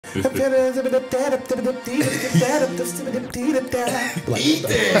Eat that.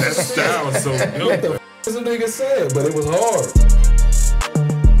 That style was so dope. What the f*** is a nigga said? But it was hard.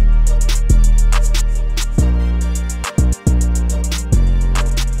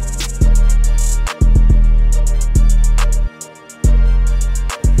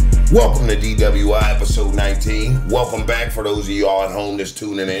 Welcome to DWI episode 19. Welcome back for those of y'all at home that's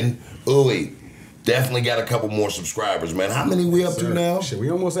tuning in. Ooey, definitely got a couple more subscribers, man. How many we up to now? Shit, we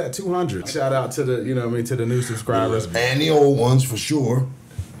almost at 200. Shout out to the, to the new subscribers. And the old ones for sure.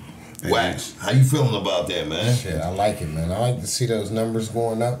 Wax, how you feeling about that, man? Shit, I like it, man. I like to see those numbers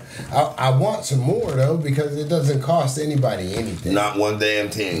going up. I want some more, though, because it doesn't cost anybody anything. Not one damn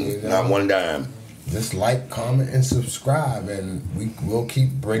thing. You know? Not one dime. Just like, comment, and subscribe, and we'll keep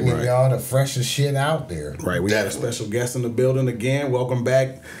bringing y'all the freshest shit out there. Right, we got a special guest in the building again. Welcome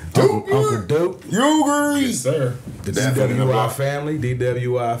back, Duke. Uncle Duke. Yes, sir. The Definitely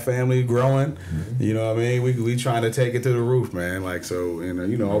DWI family growing. You know what I mean? We trying to take it to the roof, man. Like, so,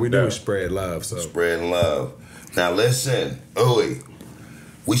 all we do is spread love. So Spreading love. Now listen, Ooey,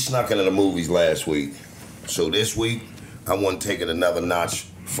 we snuck into the movies last week. So this week, I want to take it another notch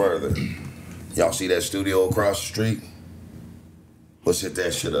further. Y'all see that studio across the street? Let's hit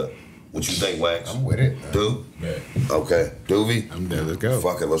that shit up. What you think, Wax? I'm with it. Dude? Yeah. Okay. Doovie? I'm there. Let's go.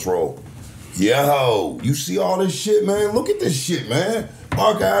 Fuck it, let's roll. Yo, you see all this shit, man? Look at this shit, man.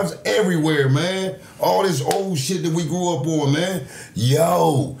 Archives everywhere, man. All this old shit that we grew up on, man.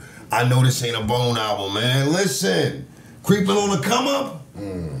 Yo, I know this ain't a Bone album, man. Listen, Creeping on the Come Up?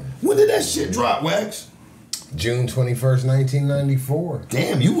 When did that shit drop, Wax? June 21st, 1994.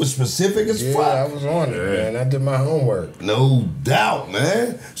 Damn, you was specific as Yeah, fuck. I was on it, man. I did my homework. No doubt,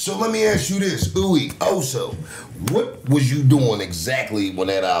 man. So let me ask you this, Ooey, also, what was you doing exactly when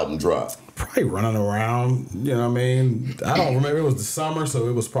that album dropped? probably running around. You know what I mean? I don't remember. It was the summer, so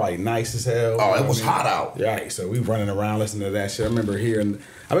it was probably nice as hell. Oh, it was hot out. Right, so we running around listening to that shit. I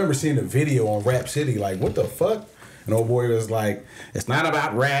remember seeing the video on Rap City, like, what the fuck? And old boy was like, it's not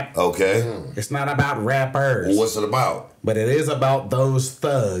about rap. Okay. It's not about rappers. Well, what's it about? But it is about those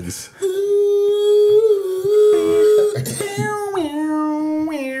thugs.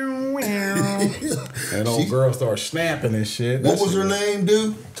 And old girl started snapping and shit. What was her name,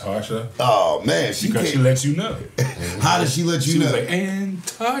 dude? Tasha. Oh, man. Because she lets you know. How did she let you She know? was like, and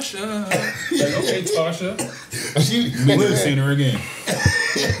Tasha. Like, okay, Tasha. She Never seen her again.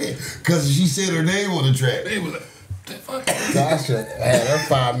 Because she said her name on the track. They was like, the fuck? Tasha had her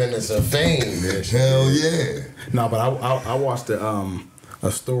 5 minutes of fame. Hell yeah. No, but I watched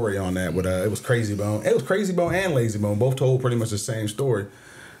a story on that with it was Crazy Bone. It was Crazy Bone and Lazy Bone. Both told pretty much the same story.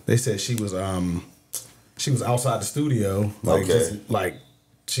 They said she was outside the studio, like Okay. just, like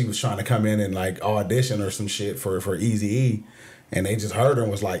she was trying to come in and like audition or some shit for Eazy-E, and they just heard her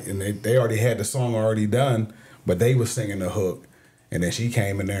and was like, and they already had the song already done, but they was singing the hook. And then she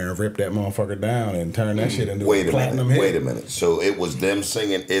came in there and ripped that motherfucker down and turned that shit into a platinum hit. Wait a minute. So it was them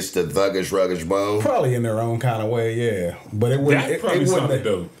singing "It's the Thuggish Ruggish Bone"? Probably in their own kind of way, yeah. But it wouldn't. That probably it wouldn't sounded have,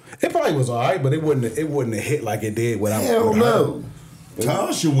 dope. It probably was alright, but it wouldn't have hit like it did without. Hell with no. her.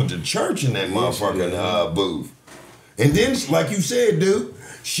 Tasha went to church in that motherfucking booth. And then, like you said, dude,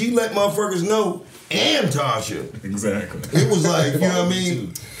 she let motherfuckers know, and Tasha. Exactly. It was like, you know what I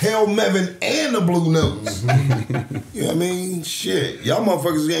mean? Hell Mevin and the Blue Notes. You know what I mean? Shit. Y'all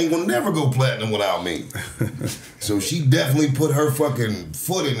motherfuckers ain't gonna never go platinum without me. So she definitely put her fucking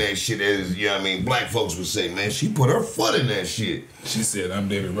foot in that shit, as, you know what I mean, black folks would say, man. She put her foot in that shit. She said, I'm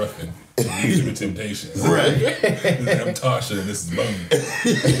David Ruffin. These are the Temptations. Right. I'm Tasha and this is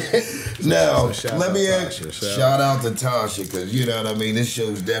Bone. Now, So let me out ask, Tasha. shout out to Tasha, because you know what I mean? This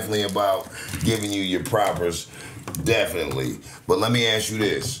show's definitely about giving you your propers, definitely. But let me ask you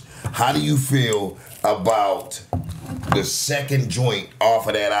this. How do you feel about the second joint off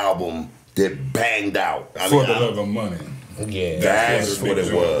of that album that banged out? For the love of money. Yeah. That's what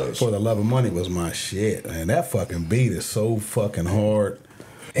it was. For the Love of Money was my shit, man. That fucking beat is so fucking hard.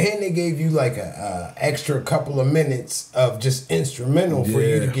 And they gave you like a extra couple of minutes of just instrumental for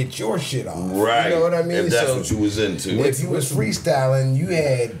you to Yeah. get your shit off. Right. You know what I mean? If that's So what you was into. if you was freestyling, you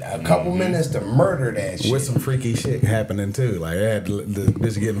had a couple minutes to murder that shit. With some freaky shit happening too. Like I had the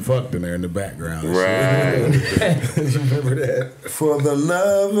bitch getting fucked in there in the background. and Right. shit. You remember that? For the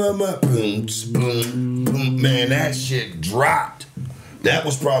love of my boom, boom, boom. Man, that shit dropped. That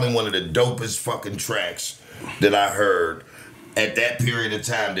was probably one of the dopest fucking tracks that I heard at that period of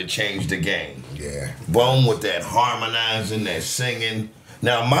time that changed the game. Yeah. Bone with that harmonizing, that singing.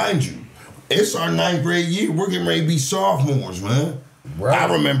 Now, mind you, it's our 9th grade year. We're getting ready to be sophomores, man. Right.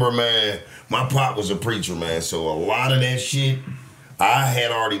 I remember, man, my pop was a preacher, man, so a lot of that shit I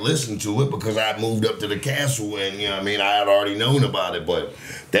had already listened to it because I moved up to the castle and, you know what I mean, I had already known about it. But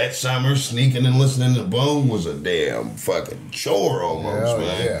that summer, sneaking and listening to Bone was a damn fucking chore almost,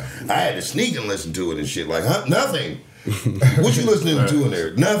 man. Yeah. I had to sneak and listen to it and shit. Like, huh? Nothing. What you listening to in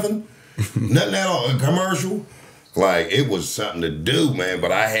there? Nothing? Nothing at all? A commercial? Like, it was something to do, man,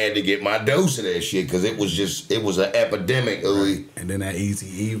 but I had to get my dose of that shit because it was an epidemic, Louis. And then that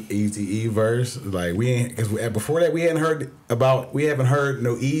Easy verse, like we ain't, because before that we haven't heard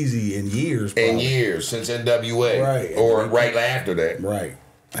no Easy in years. Probably. In years, since NWA. Right. Or right after that. Right.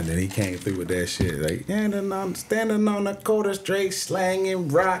 And then he came through with that shit, like standing on the quarter straight, slanging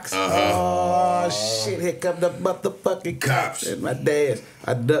rocks. Oh shit! Here come the motherfucking cops and my dash.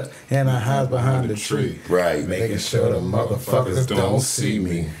 I duck and I hide behind the tree. Right. Making sure the motherfuckers don't see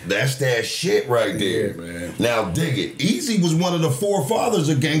me. That's that shit right there. Yeah, man. Now dig it. Easy was one of the forefathers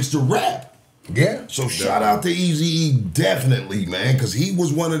of gangster rap. Yeah. So shout out to Eazy-E definitely, man, because he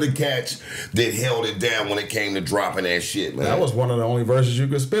was one of the cats that held it down when it came to dropping that shit, man. That was one of the only verses you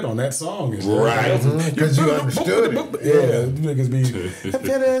could spit on that song. Right. Because you understood it. Yeah, niggas be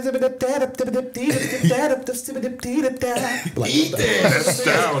like, Eat that. That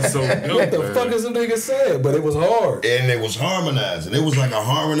style was so dope. what the man. fuck is the nigga said? But it was hard. And it was harmonizing. It was like a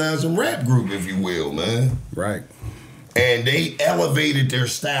harmonizing rap group, if you will, man. Right. And they elevated their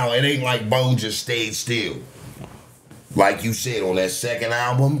style. It ain't like Bone just stayed still. Like you said on that second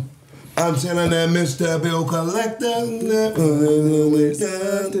album, I'm telling that Mr. Bill Collector, and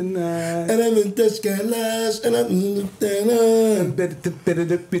I'm in the sky last, and I'm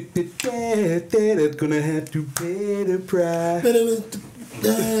gonna have to pay the price.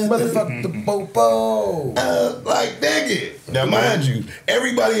 Motherfucker, the popo. Like, nigga. Now, mind you,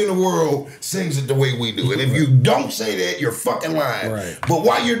 everybody in the world sings it the way we do. And if you don't say that, you're fucking lying. Right. But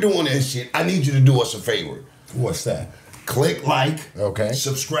while you're doing that shit, I need you to do us a favor. What's that? Click like, Okay.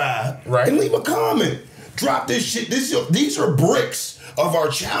 subscribe, Right. and leave a comment. Drop this shit. These are bricks of our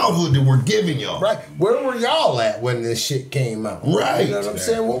childhood that we're giving y'all. Right. Where were y'all at when this shit came out? Right. You know what I'm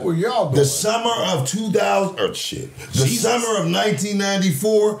saying? What were y'all doing? The summer of 2000, or shit. The summer of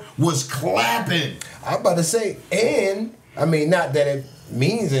 1994 was clapping. I'm about to say, and I mean, not that it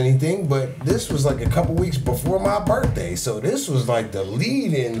means anything, but this was like a couple weeks before my birthday, so this was like the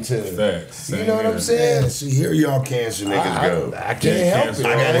lead into. Facts. You Same know what I'm here. saying? Yeah, see, here y'all cancer niggas go. I can't help it.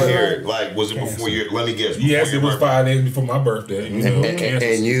 I gotta But, hear it. Like, was it before your? Let me guess. Yes, before it was your 5 days before my birthday. You know, cancer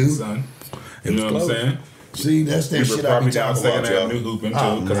And you? son. You know what I'm close. saying? See, that's that We shit were I probably be down talking Second about, Avenue y'all. hooping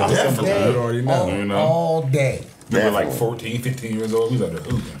too. Because definitely. I was You already know. You know. all day. We were like Definitely. 14, 15 years old. We was out there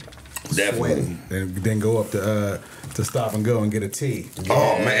hooping. Definitely. Then go up to Stop and Go and get a tea.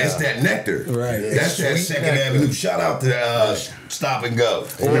 Oh man, it's that nectar. Right. That's that Sweet Second nectar. Avenue. Shout out to Stop and Go.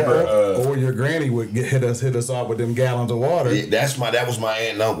 Or your granny would hit us off with them gallons of water. Yeah, that was my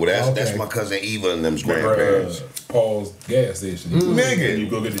aunt and uncle. That's Okay. my cousin Eva and them's Remember grandparents. Paul's gas station. Nigga. You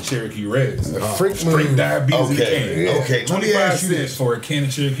go get the Cherokee Reds. Freak Straight move. diabetes in the Okay, can. okay. Let me 25 ask you cents this. for a can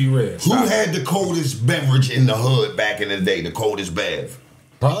of Cherokee Reds. Who had the coldest beverage in the hood back in the day? The coldest bev.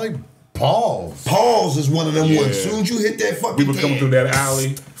 Probably Paul's. Paul's is one of them Yeah. ones. Soon as you hit that fucking We would come can- through that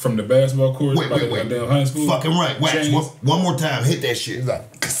alley from the basketball court Wait, by the goddamn high school. Fucking right. Wax. James. One more time. Hit that shit. He's like,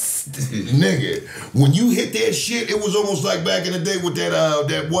 Nigga, when you hit that shit, it was almost like back in the day with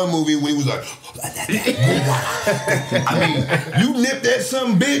that one movie when he was like, I mean, you nip that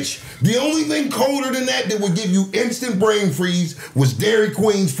some bitch. The only thing colder than that would give you instant brain freeze was Dairy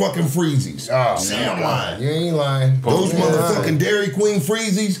Queen's fucking freezies. oh, Sam lying. you ain't lying. Those You ain't motherfucking lying. Dairy Queen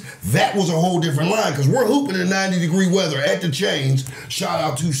freezies, that was a whole different line because we're hooping in 90-degree weather at the chains. Shout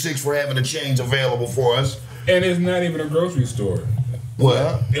out 2-6 for having the chains available for us. And it's not even a grocery store.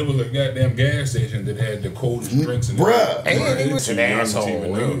 What? It was a goddamn gas station that had the coldest drinks in the Bruh. And he was To an be honest, asshole.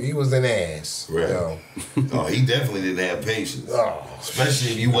 even know. He was an ass. Right. Yo. Oh, he definitely didn't have patience. Oh,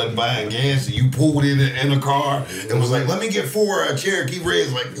 Especially if you wasn't buying gas and you pulled in a car and was like, let me get 4 Cherokee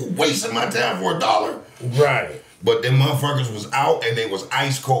Reds. Like, you wasting my time for $1. right. But them motherfuckers was out and they was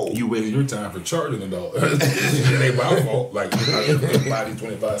ice cold. You wasted your time for charging $1. It ain't my fault. Like, you buy these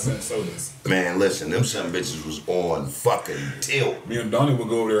 25-cent sodas. Man, listen, them some bitches was on fucking tilt. Me and Donnie would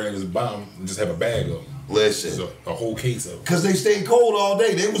go over there and just buy them and just have a bag of them. Listen. So, a whole case of them. Because they stayed cold all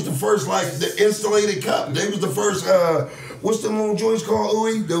day. They was the first, like, the insulated cup. They was the first, what's them little joints called,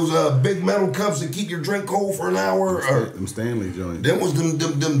 Ooey? Those big metal cups that keep your drink cold for an hour. Or, Them Stanley joints. them was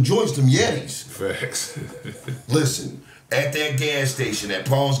them joints, them Yetis. Facts. Listen, at that gas station, at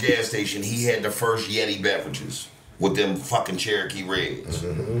Paul's gas station, he had the first Yeti beverages. with them fucking Cherokee Reds.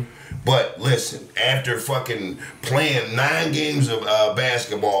 But listen, after fucking playing 9 games of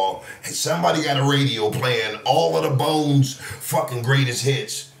basketball, somebody got a radio playing all of the Bones fucking greatest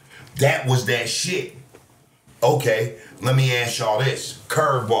hits. That was that shit. Okay, let me ask y'all this.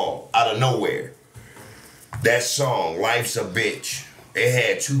 Curveball, out of nowhere. That song, Life's a Bitch, it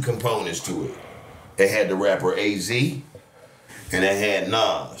had 2 components to it. It had the rapper AZ, and it had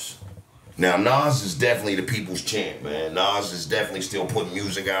Nas. Now, Nas is definitely the people's champ, man. Nas is definitely still putting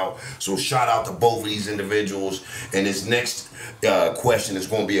music out. So shout out to both of these individuals. And this next question is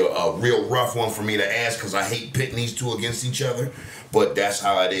going to be a real rough one for me to ask because I hate pitting these two against each other. But that's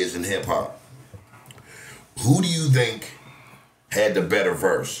how it is in hip-hop. Who do you think had the better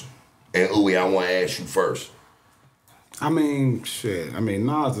verse? And Uwe, I want to ask you first. I mean, shit. I mean,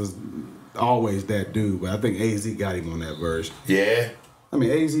 Nas is always that dude, but I think AZ got him on that verse. Yeah? I mean,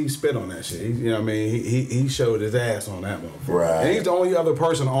 AZ spit on that shit. You know what I mean? He showed his ass on that one. Right. And he's the only other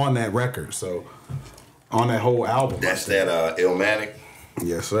person on that record, so on that whole album. That's that Illmatic?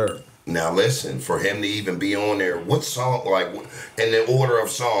 Yes, sir. Now listen, for him to even be on there, what song, like, in the order of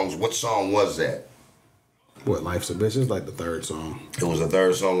songs, what song was that? What, Life's a Bitch is like the 3rd song. It was the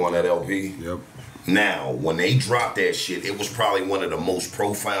 3rd song on that LP? Yep. Now, when they dropped that shit, it was probably one of the most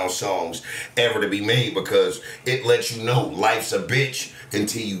profound songs ever to be made because it lets you know life's a bitch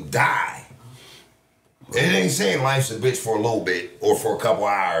until you die. It ain't saying life's a bitch for a little bit or for a couple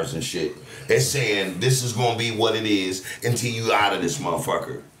hours and shit. It's saying this is gonna be what it is until you out of this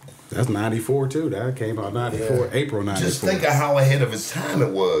motherfucker. That's 94 too. That came out 94, April 94. Just think of how ahead of his time it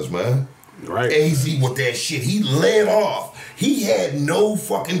was, man. Right. AZ with that shit. He led off. He had no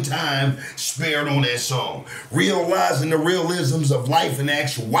fucking time spared on that song. Realizing the realisms of life and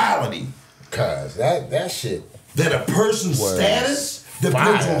actuality. Cause that shit. That a person's status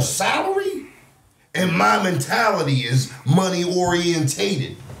depends on salary. And my mentality is money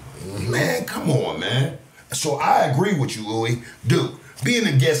orientated. Man, come on, man. So I agree with you, Uwe. Dude, being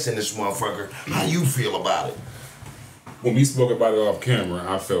a guest in this motherfucker, how you feel about it? When we spoke about it off camera,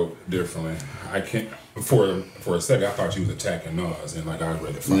 I felt differently. I can't. For a second, I thought you was attacking Nas, and like I was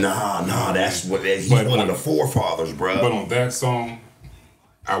ready to fight. Nah, that's what he's one of the forefathers, bro. But on that song,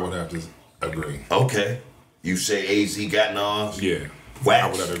 I would have to agree. Okay, you say AZ got Nas? Yeah, Wax. I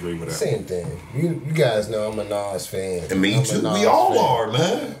would have to agree with that. Same thing. You guys know I'm a Nas fan. And me I'm a too. Nas We all fan. are,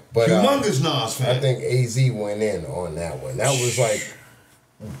 man. But, humongous Nas fan. I think AZ went in on that one. That was like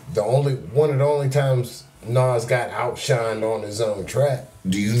one of the only times Nas got outshined on his own track.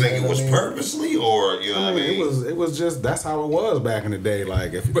 Do you think it was purposely, or you know what I mean? It was just that's how it was back in the day.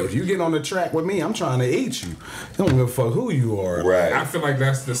 Like if you get on the track with me, I'm trying to eat you. I don't give a fuck who you are. Right. I feel like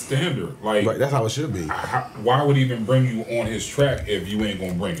that's the standard. Like Right, that's how it should be. why would he even bring you on his track if you ain't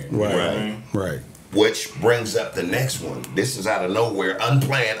gonna bring it? You know what I mean? Right. Which brings up the next one. This is out of nowhere,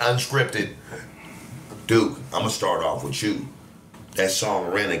 unplanned, unscripted. Duke, I'm gonna start off with you. That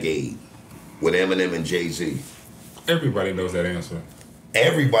song "Renegade" with Eminem and Jay-Z. Everybody knows that answer.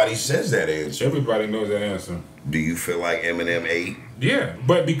 Everybody says that answer. Everybody knows that answer. Do you feel like Eminem ate? Yeah,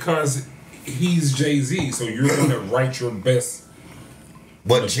 but because he's Jay-Z, so you're gonna write your best.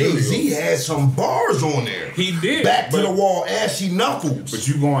 But material. Jay-Z had some bars on there. He did. Back to but- the wall, ashy knuckles. But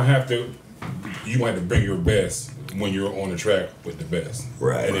you gonna have to bring your best when you're on the track with the best.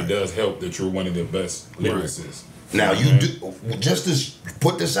 Right. And it does help that you're one of the best lyricists. Now you do, just to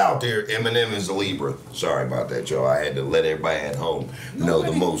put this out there, Eminem is a Libra. Sorry about that, y'all. I had to let everybody at home know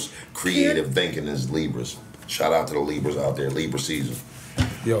the most creative thinking is Libras. Shout out to the Libras out there, Libra season.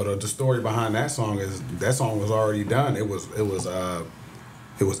 Yo, the story behind that song is that song was already done. It was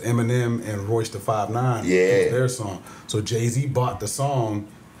Eminem and Royce the 5'9". Yeah. It was their song. So Jay-Z bought the song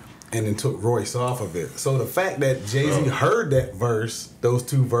and then took Royce off of it. So the fact that Jay-Z heard that verse, those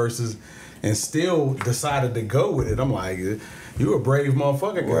 2 verses, and still decided to go with it, I'm like, you a brave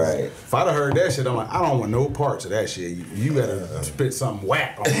motherfucker. 'Cause Right. if I'd have heard that shit, I'm like, I don't want no parts of that shit. You gotta spit something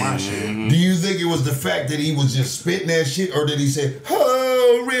whack on my shit. Do you think it was the fact that he was just spitting that shit, or did he say,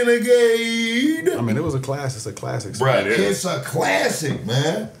 "Oh, Renegade"? I mean, it was a classic. It's a classic song. Bruh, it's a classic,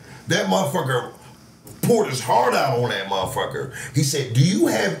 man. That motherfucker poured his heart out on that motherfucker. He said, do you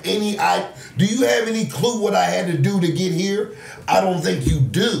have any clue what I had to do to get here? I don't think you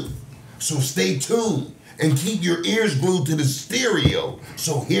do. So stay tuned and keep your ears glued to the stereo.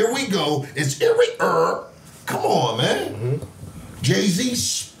 So here we go. It's come on, man. Jay-Z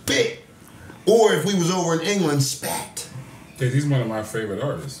spit. Or if we was over in England, spat. He's one of my favorite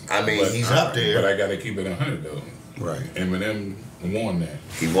artists. I mean, he's up there. But I gotta keep it 100 though. Right. Eminem won that.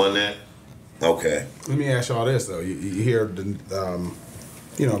 He won that? Okay. Let me ask y'all this though. You hear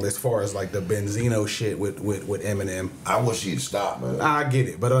you know, as far as like the Benzino shit with Eminem. I wish he'd stop, man. I get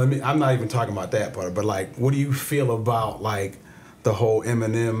it, but I mean, I'm not even talking about that part. But like, what do you feel about like the whole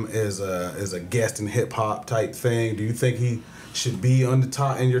Eminem as a guest in hip hop type thing? Do you think he should be on the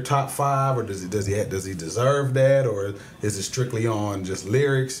top in your top 5, or does he deserve that, or is it strictly on just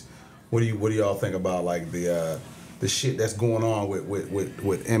lyrics? What do y'all think about like the shit that's going on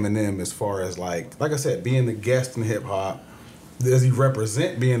with Eminem as far as like I said, being the guest in hip hop? Does he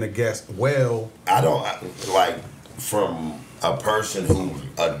represent being a guest well? Like from a person who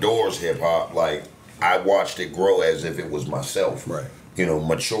adores hip hop, like I watched it grow as if it was myself. Right. You know,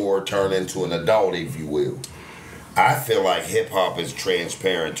 mature, turn into an adult, if you will. I feel like hip hop is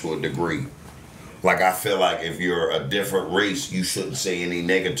transparent to a degree. Like I feel like if you're a different race, you shouldn't say any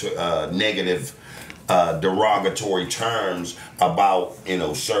negative derogatory terms about, you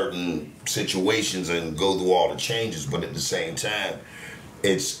know, certain situations and go through all the changes, but at the same time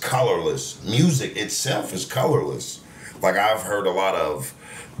it's colorless. Music itself is colorless. Like I've heard a lot of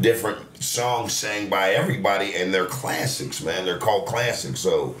different songs sang by everybody and they're classics, man. They're called classics.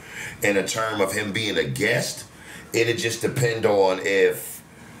 So in a term of him being a guest, it'd just depend on if,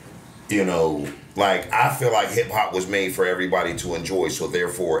 you know, like I feel like hip hop was made for everybody to enjoy, so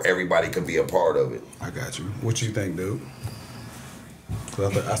therefore everybody could be a part of it. I got you. What you think, dude?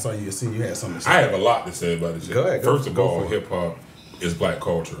 I saw you. You had something to say. I have a lot to say about this. Go ahead. First of all, hip hop is black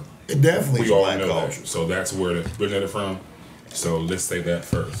culture. It definitely is We all black know culture. that. So that's where it originated from. So let's say that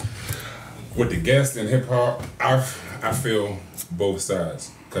first. With the guest in hip hop, I feel both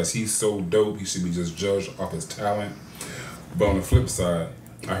sides because he's so dope. He should be just judged off his talent. But on the flip side,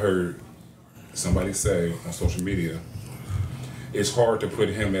 I heard somebody say on social media, it's hard to put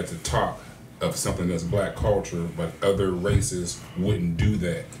him at the top of something that's black culture, but other races wouldn't do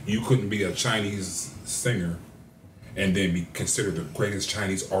that. You couldn't be a Chinese singer and then be considered the greatest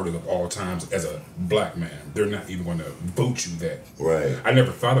Chinese artist of all times as a black man. They're not even going to vote you that. Right. I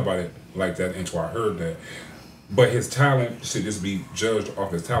never thought about it like that until I heard that. But his talent should just be judged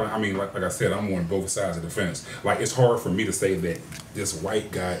off his talent. I mean, like I said, I'm on both sides of the fence. Like, it's hard for me to say that this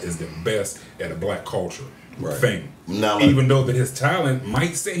white guy is the best at a black culture thing. No, even though that his talent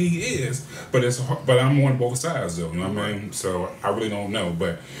might say he is, but I'm on both sides though. You know what I mean? So I really don't know.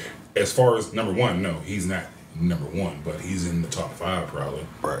 But as far as number one, no, he's not number one, but he's in the top 5 probably.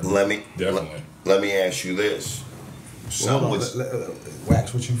 Right. Let me ask you this.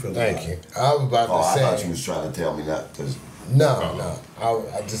 Wax, what you feel? Thank you. I was about to say. I thought you was trying to tell me not to. No.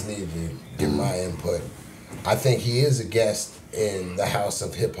 I just needed to give my input. I think he is a guest in the House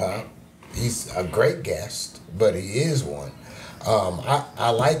of Hip Hop. He's a great guest, but he is one. I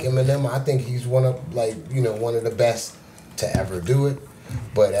like Eminem. I think he's one of the best to ever do it.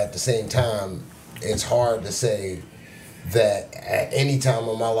 But at the same time, it's hard to say that at any time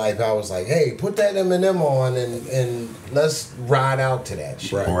of my life I was like, hey, put that Eminem on and let's ride out to that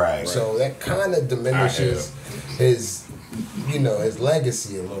shit. Right. So that kind of diminishes his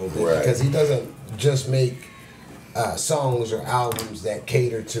legacy a little bit because he doesn't just make songs or albums that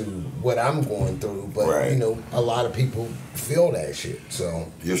cater to what I'm going through, but a lot of people feel that shit.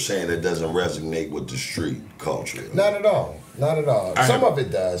 So you're saying it doesn't resonate with the street culture? Not at all. Some of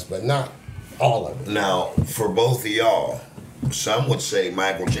it does, but not all of it. Now, for both of y'all, some would say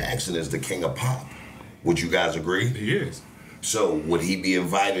Michael Jackson is the king of pop. Would you guys agree? He is. So would he be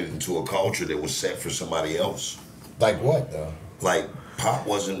invited into a culture that was set for somebody else? Like what though? Like pop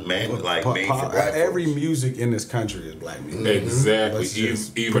wasn't made for black every folks. music in this country is black music. Exactly.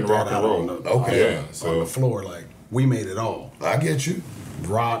 Even rock and roll. On the floor, like we made it all. I get you.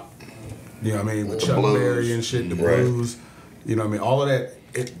 Rock, you know what I mean, with The Chuck blues. Berry and shit, the blues. You know what I mean? All of that,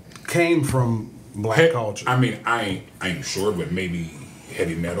 it came from black culture. I mean, I ain't sure, but maybe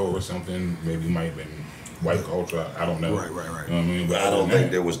heavy metal or something. Maybe it might have been white culture. I don't know. Right. You know what I mean? But I don't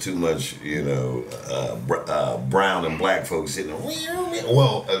think there was too much, brown and black folks sitting.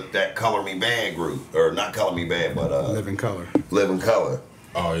 Well, that Color Me Bad group, or not Color Me Bad, but Living Color. Living Color.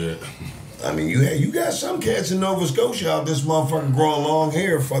 Oh yeah. I mean, you got some cats in Nova Scotia out this motherfucker growing long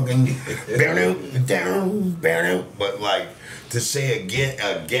hair, fucking but like to say a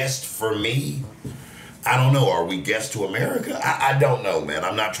guest for me, I don't know. Are we guests to America? I don't know, man.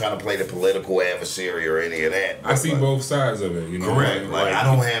 I'm not trying to play the political adversary or any of that. I see both sides of it. You know, Correct. Like I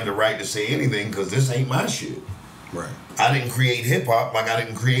don't have the right to say anything because this ain't my shit. Right. I didn't create hip hop like I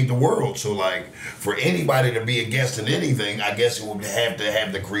didn't create the world. So like for anybody to be a guest in anything, I guess it would have to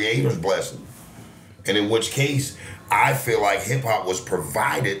have the creator's blessing. And in which case, I feel like hip hop was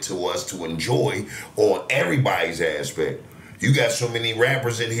provided to us to enjoy on everybody's aspect. You got so many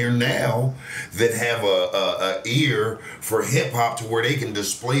rappers in here now that have a ear for hip hop to where they can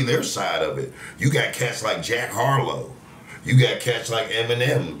display their side of it. You got cats like Jack Harlow. You got cats like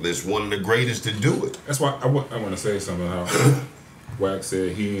Eminem. That's one of the greatest to do it. That's why I want to say something. How Wax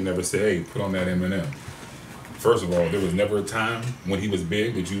said he ain't never said, "Hey, put on that Eminem." First of all, there was never a time when he was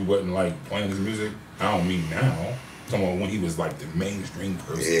big that you wasn't like playing his music. I don't mean now. I'm talking about when he was like the mainstream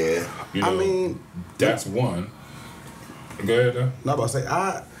person. Yeah. You know, I mean, that's one. Go ahead, though. not about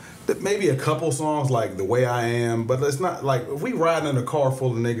to say maybe a couple songs like "The Way I Am," but it's not like if we riding in a car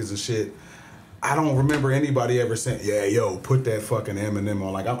full of niggas and shit. I don't remember anybody ever saying, "Yeah, yo, put that fucking Eminem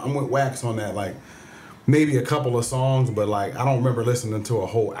on." Like I'm with Wax on that. Like maybe a couple of songs, but like I don't remember listening to a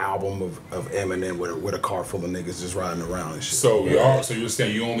whole album of Eminem with a car full of niggas just riding around and shit. So so you're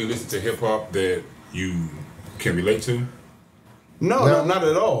saying you only listen to hip hop that you can relate to? No, not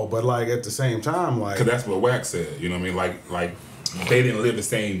at all. But like at the same time, like Because that's what Wax said. You know what I mean? Like they didn't live the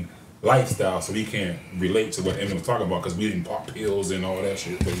same lifestyle, so we can't relate to what Eminem was talking about because we didn't pop pills and all that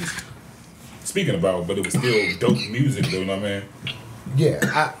shit. But he's speaking about, but it was still dope music, though. You know what I mean?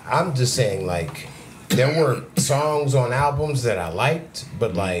 Yeah, I'm just saying, like, there were songs on albums that I liked,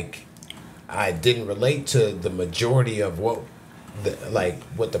 but like, I didn't relate to the majority of what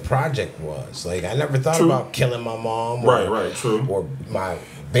the project was. Like, I never thought True. about killing my mom, Right, true. or my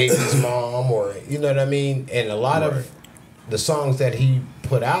baby's mom, or you know what I mean. And a lot of the songs that he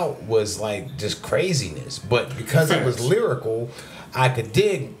put out was like just craziness, but because it was lyrical, I could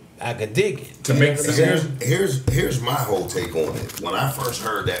dig it. To make sense. Here's my whole take on it. When I first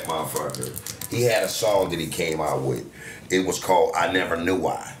heard that motherfucker, he had a song that he came out with. It was called "I Never Knew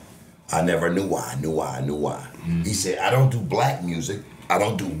Why." I never knew why. He said, "I don't do black music. I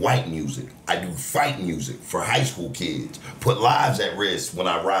don't do white music. I do fight music for high school kids. Put lives at risk when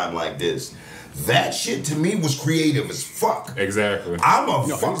I rhyme like this." That shit to me was creative as fuck. Exactly. I'm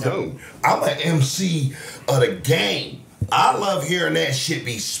an MC of the game. I love hearing that shit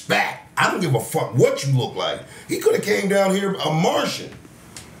be spat. I don't give a fuck what you look like. He could have came down here a Martian.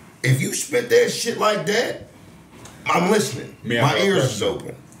 If you spit that shit like that, I'm listening. My ears is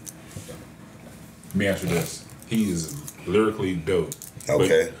open. Let me ask you this. He is lyrically dope.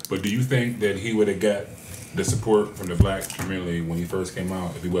 Okay. But do you think that he would have got the support from the black community when he first came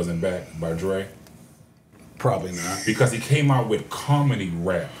out if he wasn't backed by Dre? probably not. Because he came out with comedy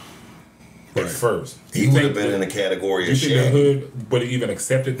rap at first. He would have been in the category of Do you think the Shaggy. hood would have even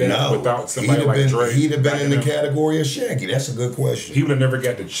accepted that without somebody like been, Dre? He'd have been in the backing him? category of Shaggy. That's a good question. He would have never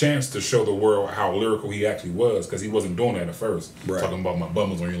got the chance to show the world how lyrical he actually was because he wasn't doing that at first. Right. Talking about my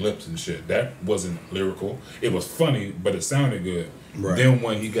bum on your lips and shit. That wasn't lyrical. It was funny, but it sounded good. Right. Then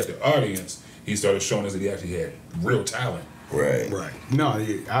when he got the audience, he started showing us that he actually had real talent. Right. Right. No,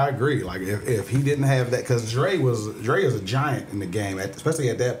 I agree. Like if he didn't have that, because Dre is a giant in the game, especially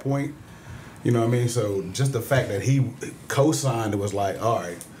at that point. You know what I mean? So just the fact that he co-signed, it was like, all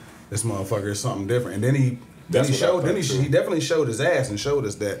right, this motherfucker is something different. And then he definitely showed his ass and showed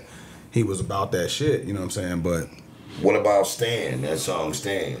us that he was about that shit. You know what I'm saying? But What about Stan? That song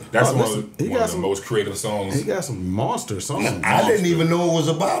Stan. That's Oh, one listen, of the most creative songs. he got some monster songs. I didn't even know it was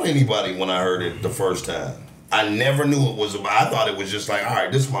about anybody when I heard it the first time. I never knew it was about. I thought it was just like, all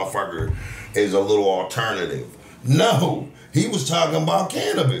right, this motherfucker is a little alternative. No, he was talking about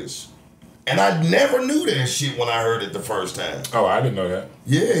cannabis. And I never knew that shit when I heard it the first time. Oh, I didn't know that.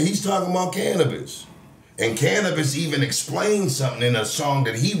 Yeah, he's talking about cannabis. And cannabis even explained something in a song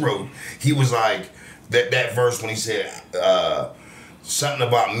that he wrote. He was like, that verse when he said something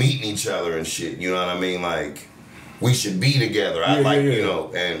about meeting each other and shit. You know what I mean? Like, we should be together. You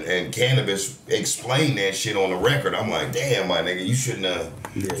know, and cannabis explained that shit on the record. I'm like, damn, my nigga, you shouldn't have.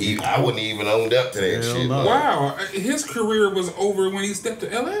 I wouldn't even owned up to that shit. no. Wow, his career was over when he stepped to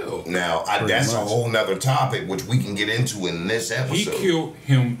LL. Now, that's a whole nother topic, which we can get into in this He episode. killed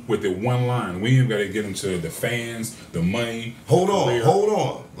him with the one line. We ain't got to get into the fans, the money. Hold career.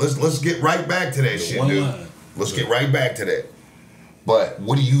 on. Let's get right back to that shit, one dude. line. Let's get right back to that. But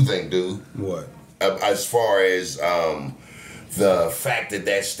what do you think, dude? What? As far as the fact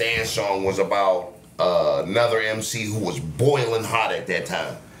that Stan song was about another MC who was boiling hot at that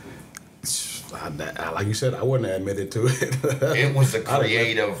time. Like you said, I wouldn't have admitted to it. It was a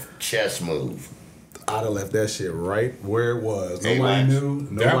creative chess move. I'd have left that shit right where it was. Hey, Nobody Max. knew.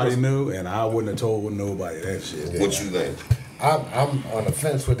 Nobody knew, and I wouldn't have told nobody that shit. What you think? I'm on the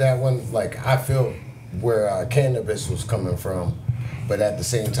fence with that one. Like, I feel where cannabis was coming from, but at the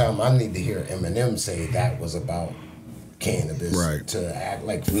same time, I need to hear Eminem say that was about cannabis Right. to act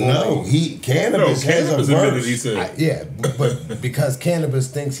like No, Cannabis has a Cannabis admitted verse. he said. yeah, but because Cannabis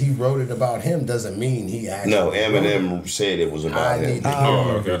thinks he wrote it about him doesn't mean he actually No, wrote it. Eminem said it was about I him. need to I don't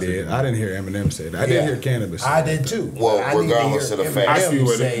know Oh, if he okay. did. I didn't hear Eminem say that. I Yeah. did hear Cannabis. I say did that. too. Well, I need to regardless hear of the Eminem fact. I see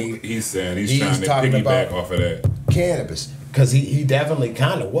what say he's saying. He's he's trying to talking piggyback about- off of that cannabis because he definitely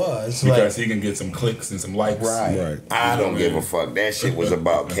kind of was because like, he can get some clicks and some likes. Right. Right. I don't give a fuck. That shit was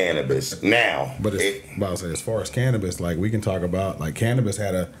about cannabis. Now, But it's, about to say, as far as cannabis, like we can talk about, like cannabis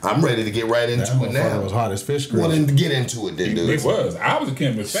had a I'm ready to get right that into it motherfucker now. was hot as fish Well, grease. then get into it, then, It dude. was. I was a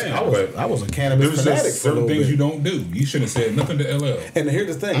cannabis fan, but I was a cannabis there's fanatic just for a certain little things bit. you don't do. You shouldn't have said nothing to LL. And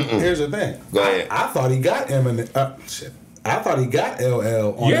here's the thing. Here's the thing. Go ahead. I thought he got Eminem. Shit. I thought he got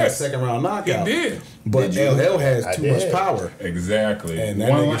LL on that Yes, second round knockout. he did. But Did you? LL has I too much did. power. Exactly. And that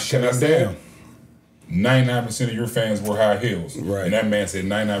One nigga line, shut can I him say down. it? 99% of your fans were high heels. Right. And that man said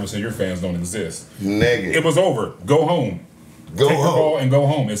 99% of your fans don't exist. Negative. It was over. Go home. Go Take the home. ball and go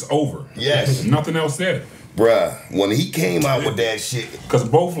home. It's over. Yes. Nothing else said. Bruh, when he came out with that shit, Because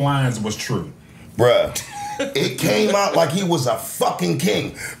both lines was true. bruh, it came out like he was a fucking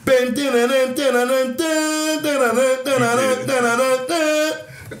king.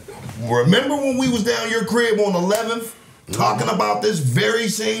 Remember when we was down your crib on 11th talking about this very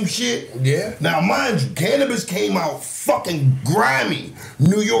same shit? Yeah. Now, mind you, Cannabis came out fucking grimy.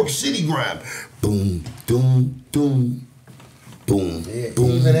 New York City grime. Boom, doom, doom, boom, yeah, he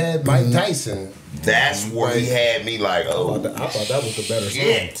boom. even had Mike boom. Tyson. That's where he had me like, I oh, thought that was the better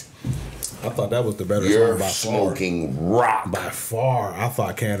shit. song. I thought that was the better You're song by far. smoking rock. By far, I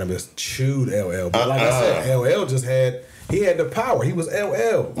thought Cannabis chewed LL. But like I said, LL just had the power. He was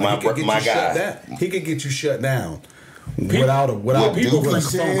LL. My he could get my you shut guy. down. He could get you shut down without what doing Dookie a phone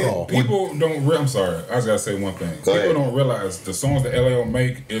said, call. People don't. I'm sorry. I just gotta say one thing. Go ahead. People don't realize the songs that LL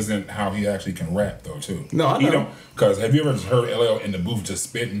make isn't how he actually can rap though. Too. No, I He know. don't. Because have you ever just heard LL in the booth just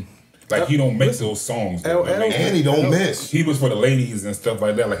spitting? Like he don't make those songs. though. LL That make- And he don't miss. He was for the ladies and stuff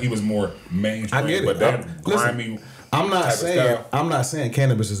like that. Like he was more mainstream. I get it. But that Listen, grimy. I'm not type of saying style.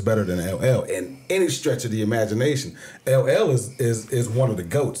 Cannabis is better than LL in any stretch of the imagination. LL is one of the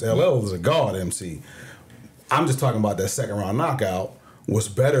goats. LL is a god MC. I'm just talking about that second round knockout was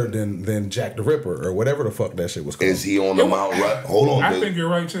better than Jack the Ripper or whatever the fuck that shit was called. Is he on the Mount Rush? Hold on, I dude. think you're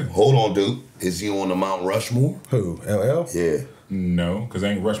right too. Hold on, dude. Is he on the Mount Rushmore? Who? LL? Yeah. No, because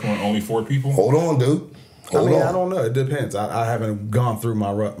ain't Rushmore only 4 people. Hold on, dude. Hold on. I don't know. It depends. I haven't gone through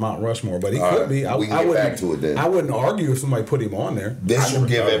my Mount Rushmore, but he All could right. be. We can get wouldn't- back to it then. I wouldn't argue if somebody put him on there. This I will never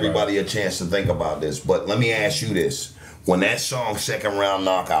give thought about everybody a chance to think about this. But let me ask you this. When that song Second Round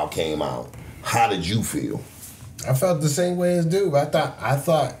Knockout came out, how did you feel? I felt the same way as dude. I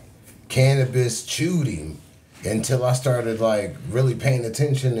thought Cannabis chewed him until I started like really paying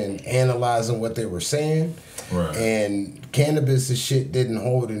attention and analyzing what they were saying. Right. And Cannabis' shit didn't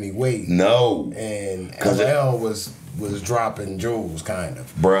hold any weight. No. And 'Cause it- LL was dropping jewels kind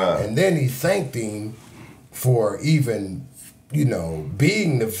of. Bruh. And then he thanked him for even,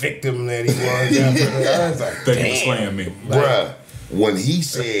 being the victim that he was. I was like, Thank you for damn. slaying me. Bruh, when he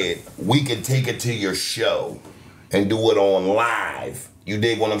said we can take it to your show and do it on live, you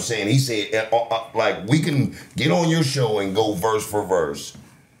dig what I'm saying? He said, like, we can get on your show and go verse for verse.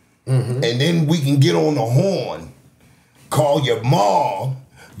 And then we can get on the horn, call your mom,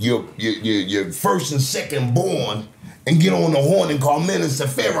 your first and second born, and get on the horn and call Minister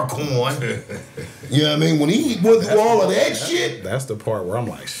Farrakhan. You know what I mean? When he went through all of that shit, That's the part where I'm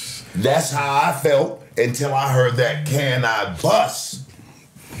like, that's how I felt until I heard that "Can I Bust?"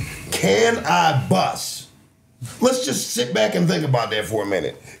 Can I bust? Let's just sit back and think about that for a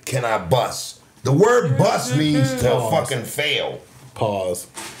minute. Can I bust? The word bust means to fucking fail. pause.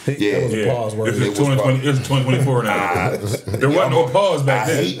 Yeah. That was a pause word. It's It was 2020. It's 2024 now. There wasn't no pause I back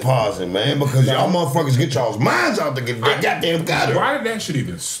then. hate pausing, man, because y'all motherfuckers get y'all's minds out to get goddamn gutter. Why did that shit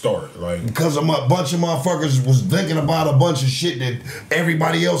even start? Like, Because a bunch of motherfuckers was thinking about a bunch of shit that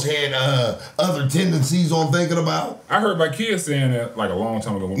everybody else had other tendencies on thinking about. I heard my kids saying that like a long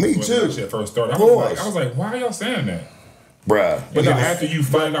time ago when, Me when too. that shit first started. I Pause. was like, why are y'all saying that? Bruh. But now after you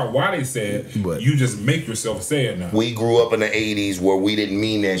find out why they said it, But- you just make yourself say it now. We grew up in the 80s where we didn't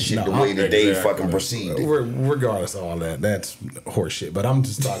mean that shit No, the way that they exactly. fucking perceived it. Regardless of all that, that's horseshit. But I'm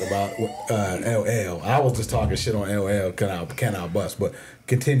just talking about LL. I was just talking shit on LL. Can I bust? But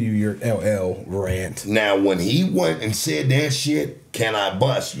continue your LL rant. Now, when he went and said that shit, can I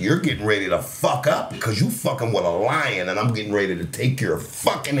bust? You're getting ready to fuck up because you fucking with a lion and I'm getting ready to take your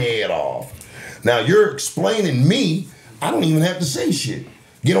fucking head off. Now, you're explaining me. I don't even have to say shit.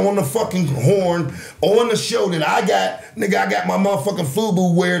 Get on the fucking horn on the show that I got. Nigga, I got my motherfucking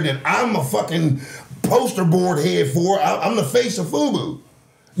FUBU wear that I'm a fucking poster board head for. I'm the face of FUBU.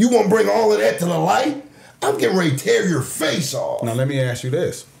 You want to bring all of that to the light? I'm getting ready to tear your face off. Now let me ask you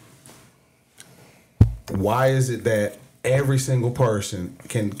this: why is it that every single person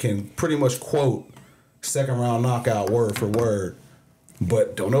can pretty much quote second round knockout word for word,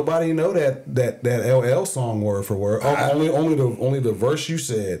 but don't nobody know that LL song word for word? Only the verse you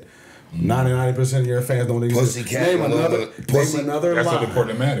said. 90% of your fans don't even Pussycat. Name another That's line. what the part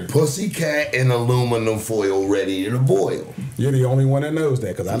that matters. Pussycat and aluminum foil ready to boil. You're the only one that knows that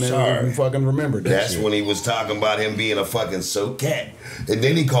because I never sorry. even fucking remembered that. That's shit. when he was talking about him being a fucking soaked cat. And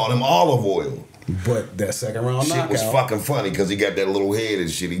then he called him olive oil. But that second round Shit knockout was fucking funny because he got that little head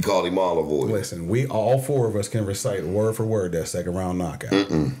and shit. He called him olive oil. Listen, we all four of us can recite word for word that second round knockout.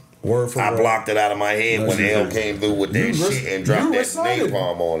 Word for I word. blocked it out of my head when you L did. came through with that shit and dropped that recited-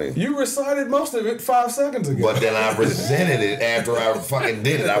 napalm on it. You recited most of it 5 seconds ago. But then I resented it after I fucking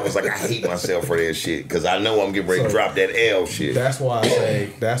did it. I was like, I hate myself for that shit because I know I'm getting ready to So, drop that L shit. That's why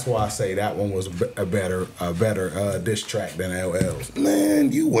I say that one was a better diss track than LL's.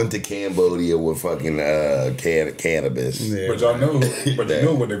 Man, you went to Cambodia with fucking cannabis. Yeah. But y'all know, you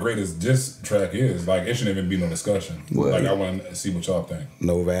know what the greatest diss track is. Like, it shouldn't even be no discussion. What? Like, I want to see what y'all think.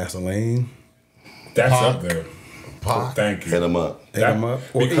 No Vaseline. That's Pac. up there. Pac. Thank you. Hit him up. Hit 'em up.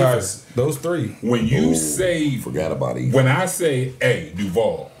 Or Because Ether. Those three. when you Ooh, say, forgot about it. when I say, hey,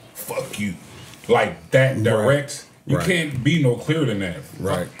 Duval, fuck you, like that direct, you Right. can't be no clearer than that.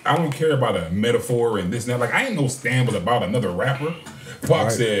 Right. I don't care about a metaphor and this and that. Like, I ain't no Stan was about another rapper. Pac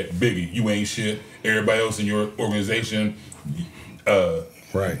Right. said, Biggie, you ain't shit. Everybody else in your organization,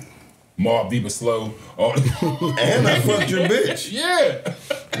 Right. Mob Deep is slow. All And I fucked your bitch. yeah.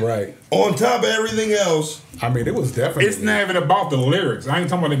 Right. On top of everything else, I mean, it was definitely. It's not even about the lyrics. I ain't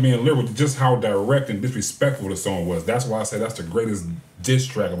talking about it being lyrical, just how direct and disrespectful the song was. That's why I say that's the greatest diss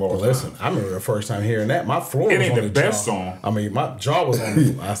track of all time. Listen, I remember the first time hearing that. My floor It was ain't on the the best jaw. song. I mean, my jaw was on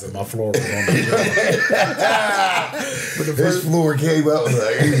the I said my floor was on the jaw. But the his first, floor came out like,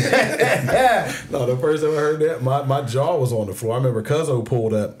 no, the first time I heard that, my jaw was on the floor. I remember Cuzzo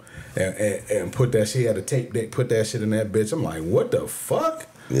pulled up and put that shit, he had a tape deck, put that shit in that bitch. I'm like, what the fuck?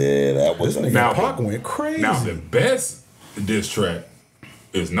 yeah, that was This nigga Now- Pac went crazy. Now the best diss track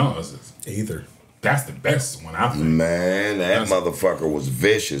is Nas's. Either. That's the best one, I think. Man, that motherfucker was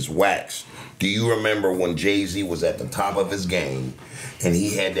vicious, wax. Do you remember when Jay-Z was at the top of his game and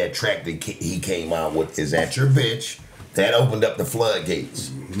he had that track that he came out with, Is That Your Bitch? That opened up the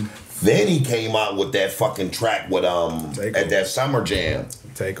floodgates. Then he came out with that fucking track with at that Summer Jam.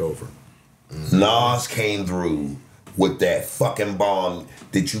 Takeover. Nas came through with that fucking bomb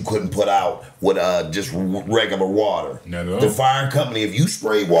that you couldn't put out with just regular water. Not at all. The fire company, if you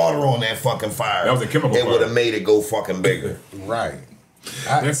sprayed water on that fucking fire, That was a chemical it fire. would have made it go fucking bigger. Right.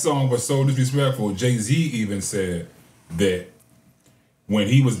 That song was so disrespectful. Jay-Z even said that when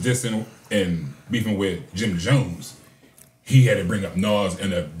he was dissing and beefing with Jim Jones, he had to bring up Nas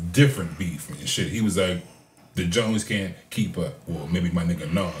in a different beef and shit. He was like, the Jones can't keep up. Well, maybe my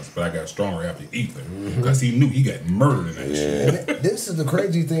nigga Nas, but I got stronger after Ether. Because he knew he got murdered in that shit. This is the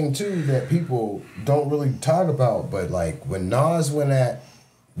crazy thing too that people don't really talk about, but like when Nas went at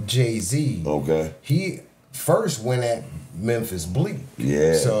Jay-Z, Okay. he first went at Memphis Bleak.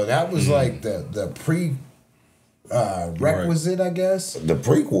 Yeah. So that was like the pre requisite, I guess. The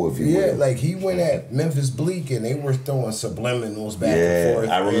prequel, if you Yeah, will. like he went at Memphis Bleak and they were throwing subliminals back Yeah, and forth.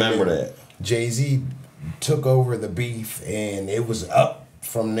 I remember and then that. Jay-Z took over the beef and it was up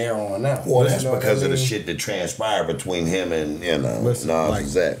from there on out. Well, You that's know what because I of the mean? shit that transpired between him and Listen, Nas like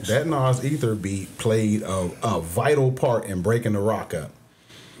and X. that Nas Ether beat played a vital part in breaking the rock up.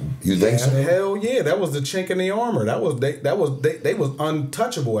 You think so? Hell yeah, that was the chink in the armor. They was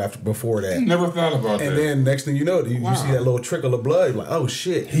untouchable before that. Never thought about And that. then next thing you know, you see that little trickle of blood. You're like, oh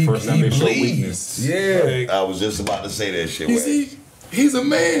shit. First time he they showed bleeds. weakness. Yeah. I was just about to say that shit. You Wax. see, he's a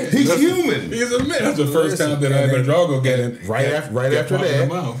man. He's human. He's a man. That's the first Listen, time that and Ivan then- Drago got and it. right after that,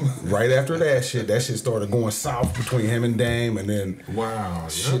 Mouth. right after that shit started going south between him and Dame, and then Wow.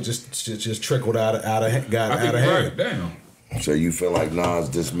 shit just trickled out of I think hand. you write it down. So you feel like Nas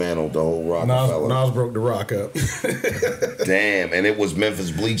dismantled the whole Rockefeller? Nas broke the rock up. Damn, and it was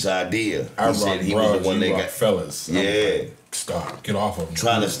Memphis Bleak's idea. I He said rock he was bros, the one you that rock got fellas. I'm Yeah. like, stop. Get off of him.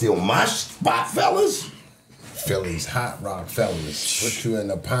 trying to steal my spot, fellas. Phillies, hot rock fellas. Put you in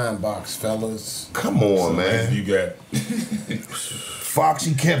the pine box, fellas. Come on, man. You got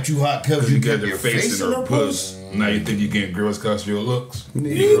Foxy kept you hot because you kept your face in her puss. Now you think you get girls cause your looks?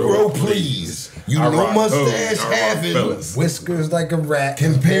 Negro, please. You I know rock mustache hoes, I rock having fellas. Whiskers like a rat.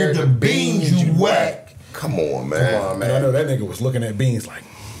 compared to beans you whack. Come on, man. Come on, And I man. know that nigga was looking at Beans like,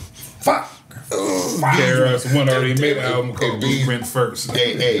 Fuck. KRS One already made an album Hey, called Blueprint first.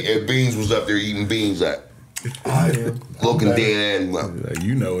 Hey, Beans was up there eating beans, like I am. looking dead and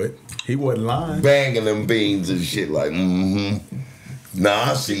You know it. He wasn't lying. banging them beans and shit. Like,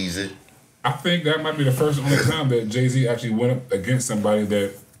 Nah, I sees it. I think that might be the first and only time that Jay-Z actually went up against somebody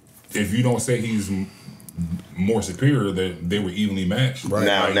that, if you don't say he's more superior, that they were evenly matched. Right.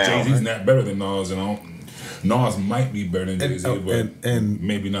 Like, Now, Jay-Z's not better than Nas, and Nas might be better than Jay-Z, but and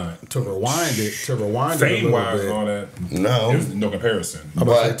maybe not. To rewind it a little Fame-wise bit. and all that, No. there's no comparison. I'm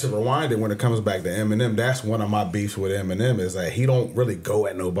about to But- say, to rewind it, when it comes back to Eminem, that's one of my beefs with Eminem is that he don't really go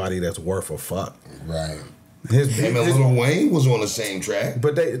at nobody that's worth a fuck. Right. Him and Lil Wayne was on the same track.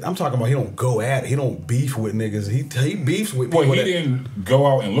 But I'm talking about he don't go at it. He don't beef with niggas. He beefs with people. Well, he that, didn't go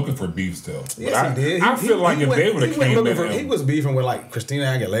out and looking for beef still. Yes, But he did. I feel like if they would have came at he him, was beefing with like Christina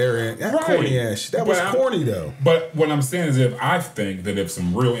Aguilera and that Right. corny ass shit. That was But corny though. But what I'm saying is, I think that if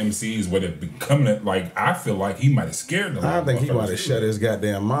some real MCs would have become it, like I feel like he might have scared them. I think he might have shut his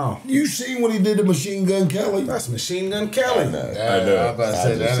goddamn mouth. You seen what he did to Machine Gun Kelly? That's Machine Gun Kelly. I know. I was about to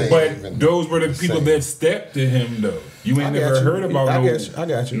say that ain't But even those were the people same. that stepped to him, though. You ain't I never got you. heard about I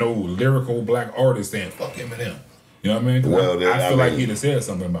got you. no lyrical black artist saying "fuck Eminem." You know what I mean? 'Cause Well, I feel like mean- he'd have said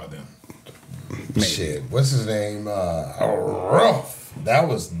something about them. shit. What's his name? Rough. That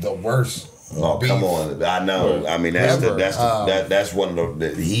was the worst. Oh, beef. come on! I know. I mean, that's Ever. that's one of the.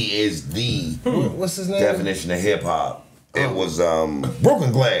 He is the What's his name? definition of hip hop. It was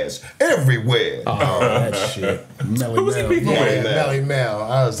broken glass everywhere. Oh, that shit. Melly Who was he Mel. beefing Yeah, with? Mel. Melly Mel.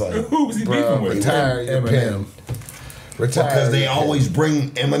 I was like, Who was he bro, beefing with? retire your pen. Retire Because they your always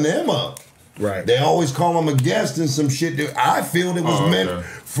bring Eminem up. Right. They always call him a guest and some shit that I feel it was Oh, meant okay.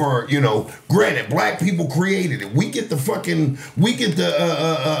 for, granted, black people created it. We get the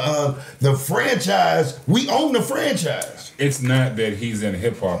franchise. We own the franchise. It's not that he's in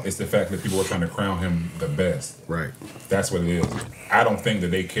hip hop; it's the fact that people are trying to crown him the best. Right. That's what it is. I don't think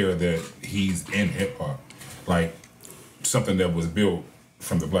that they care that he's in hip hop, like something that was built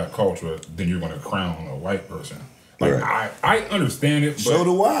from the black culture. Then you're going to crown a white person. Like Right. I understand it, but, So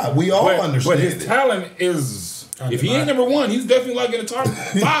do I. We all understand But his it. talent is. If he ain't number one, he's definitely like in the top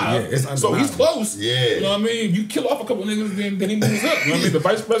 5. it's So he's undeniable. close. Yeah. You know what I mean? You kill off a couple niggas, then he moves up. You know what I mean? The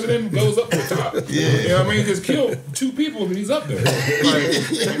vice president goes up to the top. Yeah. You know what I mean? Just kill 2 people and he's up there.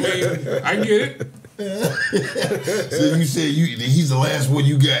 Like, I mean, I get it. So you said he's the last one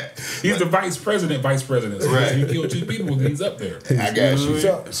you got. He's the vice president. So Right. you kill 2 people, then he's up there. I got you.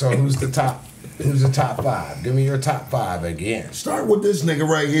 So who's the top? Who's the top 5? Give me your top 5 again. Start with this nigga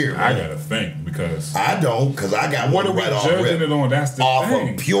right here. I Man. gotta think because I don't, because I got what one are we right off judging rip. it on? That's the Off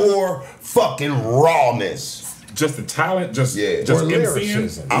thing. of pure fucking rawness. Just the talent, just Yeah. just Or MCing.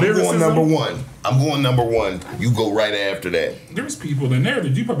 lyricism. I'm Lyricism. going number one. You go right after that. There's people in there that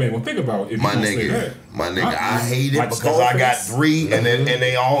you probably won't think about if My you don't say that. nigga, I hate it Like because I got Scarface. 3 and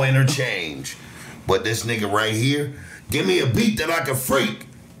they all interchange. But this nigga right here, give me a beat that I can freak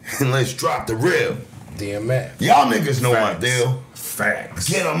and let's drop the rib. DMX. Y'all niggas know my Facts. deal. Facts.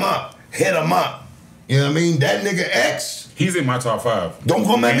 Get him up, hit him up. You know what I mean? That nigga X. He's in my top 5. Don't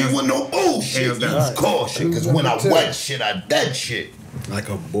come at me Hands- with no bullshit. hands down. Use caution, because Who's when I number 2? wet shit, I dead shit. Like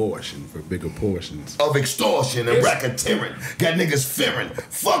abortion for bigger portions. Of extortion and racketeering. Got niggas fearing.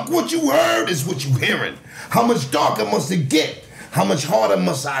 Fuck what you heard is what you hearing. How much darker must it get? How much harder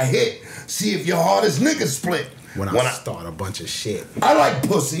must I hit? See if your hardest nigga split. When I start a bunch of shit. I like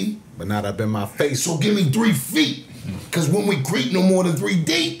pussy, But not up in my face. so give me 3 feet. Cause when we creep no more than 3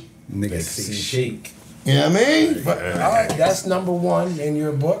 deep. Niggas see shit. Chic. You know what I mean? But all right, that's number 1 in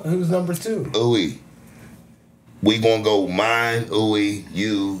your book. Who's number 2? Ooey. We gonna go mine, ooey,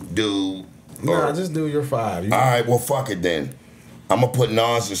 you, do. Nah, just do your 5. You, All right, well, fuck it then. I'm gonna put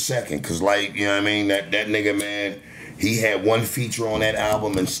Nas in second, cause like, you know what I mean? That nigga, man, he had 1 feature on that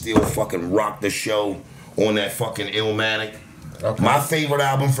album and still fucking rocked the show on that fucking Illmatic. Okay. My favorite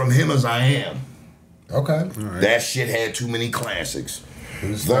album from him is I Am. Okay. That shit had too many classics.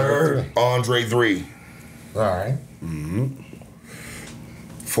 Who's number Third, Andre 3. 3? All right.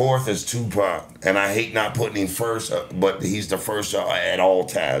 Fourth is Tupac, and I hate not putting him first, but he's the first at all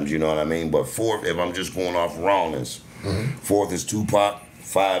times, you know what I mean? But fourth, if I'm just going off rawness, fourth is Tupac,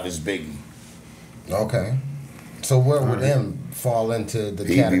 5 is Biggie. Okay. So where would them fall into the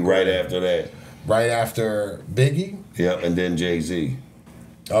He'd category? be right after that. Right after Biggie? Yep, and then Jay-Z.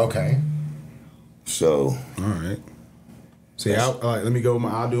 Okay. So, all right. See, all right, let me go.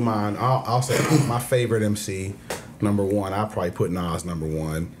 I'll do mine. I'll say my favorite MC, number 1. I'll probably put Nas number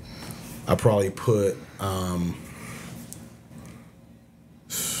 1. I'll probably put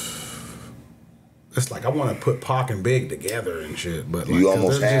it's like I want to put Pac and Big together and shit, but like, You 'cause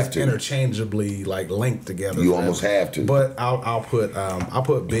almost they're have just to. interchangeably like linked together. You forever. almost have to. But I'll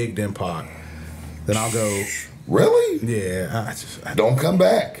put Big then Pac, then I'll go. Really? Yeah, Don't come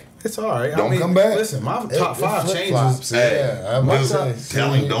back. it's all right. Don't come back. Listen, my top five flip-flops. changes. Yeah, I'm My about to top- say,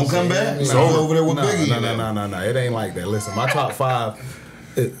 Tell him, don't come back. see, So over there with Biggie. No. It ain't like that. Listen, my top five,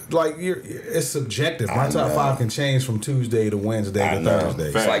 it's subjective. My top five can change from Tuesday to Wednesday I to know. Thursday.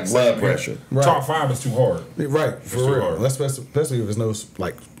 It's like blood pressure. Right. Top 5 is too hard. Right, too for real. hard. Especially if there's no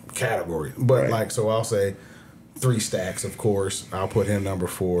like category. But Right. like, so I'll say 3 Stacks, of course. I'll put him number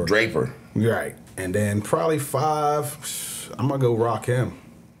 4. Draper. Right, and then probably 5. I'm gonna go Rakim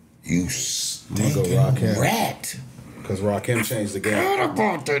You go stinking Rakim. rat. because Rakim changed the game. What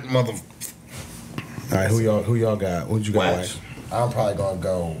about that mother? All right, who y'all got? What you got? Wax. Wax? I'm probably gonna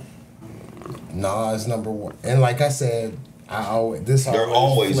go Nas number 1. And like I said, They're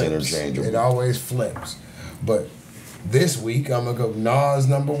always flips. interchangeable. It always flips. But this week I'm gonna go Nas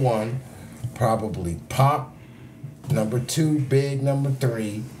number 1, probably Pop number 2, Big number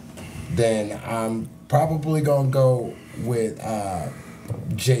 3. Then I'm probably gonna go with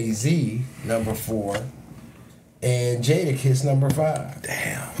Jay-Z number 4 and Jadakiss number 5.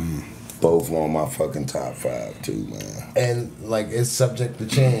 Damn. Both on my fucking top 5 too, man. And like it's subject to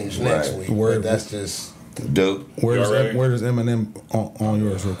change next Right. week. Word. But that's just Dope. Where Y'all ready? does Eminem on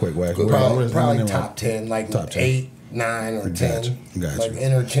yours real quick? Wax? probably Eminem top 10, like Top 10. 8, 9, or 10. Gotcha. Like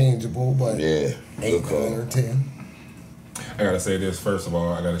interchangeable, but Yeah. 8, Good call. 9, or 10. I gotta say this first of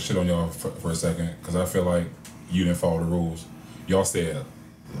all. I gotta shit on y'all for a second because I feel like you didn't follow the rules. Y'all said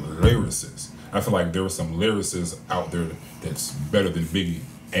lyricists. I feel like there were some lyricists out there that's better than Biggie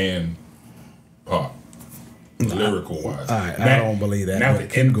and Pop, lyrical wise. I don't believe that, Not but the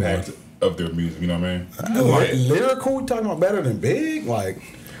keep impact of their music. You know what I mean? Like, lyrical? We talking about better than Big? Like,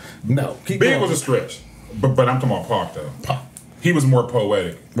 no. Keep Big going. was a stretch, but I'm talking about Pac though. He was more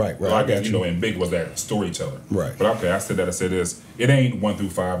poetic, Right, I Like got you know, and Big was that storyteller, Right. But okay, I said that. I said this. It ain't 1 through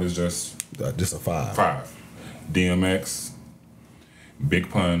 5. It's just Just a 5. 5. DMX, Big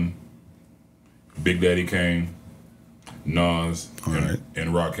Pun, Big Daddy Kane, Nas, right. and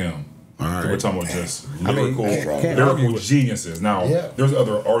Rakim. All So we're right. talking about just I mean, lyrical, can't argue lyrical with- geniuses. Now, Yeah. there's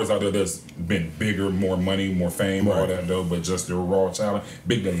other artists out there that's been bigger, more money, more fame, all Right. that though, but just their raw talent.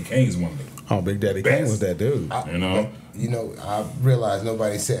 Big Daddy Kane's one of them. Oh, Big Daddy Best. Kane was that dude. You know? You know, I realized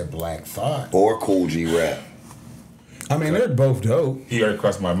nobody said Black Thought. Or Cool G Rap. I mean, they're both dope. He already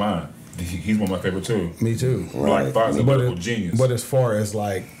crossed my mind. He's one of my favorite too. Me too. Black Thought's a But, lyrical genius. but as far as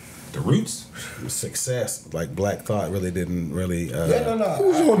like The Roots? success, like Black Thought really didn't really. Yeah, no.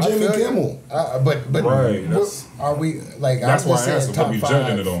 Who's on Jimmy feel you. Kimmel? But Right, what that's- are we like? That's I'm why just I asked saying what top we 5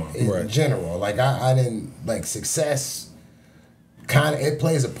 judging it on. in Right. general. Like I didn't like success. Kind of it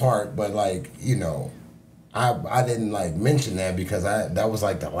plays a part, but like you know, I didn't like mention that because that was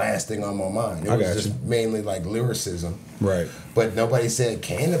like the last thing on my mind. It I was got just you. mainly like lyricism. Right. But nobody said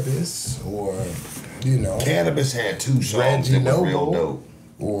cannabis or you know Cannabis had 2 songs Reggie that were real Noble dope.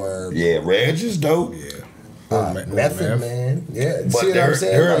 or Yeah, Reg is dope. Yeah. Method Man. Yeah, But see what they're, I'm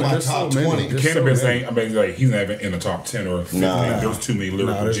saying? they're in Like, my there's top so many. 20. There's Cannabis so many. ain't, I mean, like, he's not even in the top 10 or 15. Nah. There's too many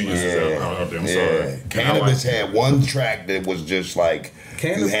lyrical there's geniuses out there. I'm Yeah. sorry. Cannabis And I like- had one track that was just like you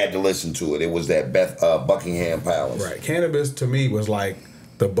Cannabis- had to listen to it. It was that Buckingham Palace. Right. Cannabis to me was like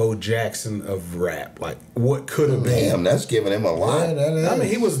the Bo Jackson of rap. Like what could have been. Damn, that's giving him a lot. yeah, that is. I mean,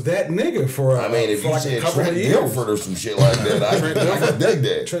 he was that nigga for. I mean, if for you like said a couple Trent of years. Dilfer or some shit like that, I could dig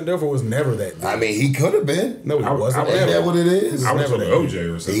that. Trent Dilfer was never that. Dude. I mean, he could have been. No, he I- wasn't. I was- Ain't ever. that what it is? I was never with that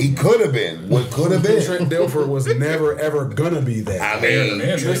OJ or something. He could have been. What could have been? Trent Dilfer was never ever gonna be that. I mean,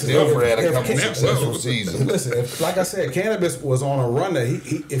 Man, Trent listen, Dilfer had a if- couple if- successful seasons. Listen, if, like I said, Cannabis was on a run that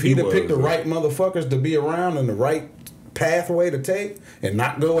if he'd have was, picked the yeah. right motherfuckers to be around and the right pathway to take and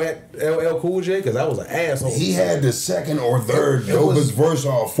not go at LL Cool J because that was an asshole. He had the second or third It was- dopest verse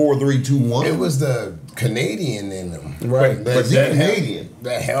off 4, 3, 2, 1. It was the Canadian in them, Right. That, But he that Canadian.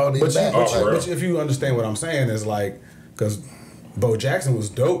 that held it But, back. but if you understand what I'm saying, is like because Bo Jackson was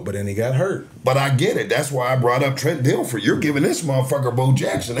dope, but then he got hurt. But I get it. That's why I brought up Trent Dilfer. You're giving this motherfucker Bo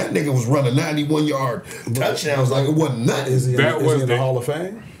Jackson. That nigga was running 91-yard touchdowns like it wasn't nothing. Is he, That is was he in the the- Hall of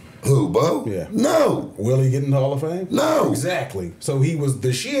Fame? Who, Bo? Yeah. No. Will he get in the Hall of Fame? No. Exactly. So he was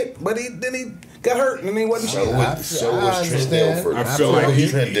the shit, but he got hurt and then he wasn't So shit. was, I Trent understand. Dilfer. I I feel feel like he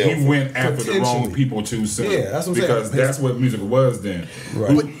Trent Dilfer. went after the wrong Potentially. people too soon. Yeah, that's what I'm because saying. that's what music was then.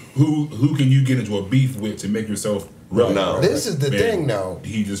 Right. Who can you get into a beef with to make yourself Right. No. This is the Man, thing, though.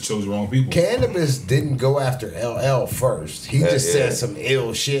 He just chose the wrong people. Cannabis didn't go after LL first. He just yeah. said some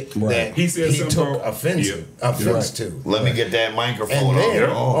ill shit that He said something took about- offense to. Let me get that microphone And then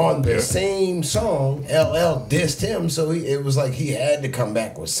on. on the same song, LL dissed him, so it was like he had to come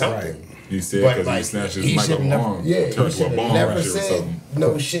back with something. Right. He said But because like, he snatched his he mic should off never, arm, yeah, he turned to should a have bomb never ratchet or said something.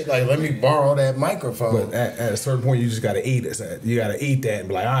 no shit like, let me borrow that microphone. But at a certain point, you just gotta eat it. You gotta eat that and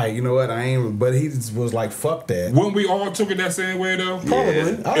be like, all right, you know what? I ain't. But he just was like, fuck that. When we all took it that same way though, Probably.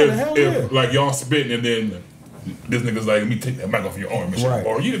 Oh, the hell if yeah. like y'all spitting and then this nigga's like, let me take that mic off your arm and shit. Right.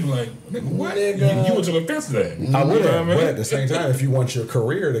 Or you'd be like, nigga, what? Nigga. You would took offense to that. I would You know have, what I but mean? at the same time, if you want your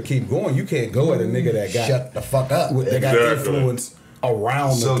career to keep going, you can't go at a nigga that got Shut the fuck up. that got Exactly. influence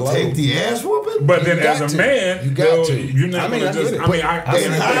around So the globe. take the ass whooping? But then You got as a to. man, You got though, to. you're not I mean, gonna I just. get it. I mean, I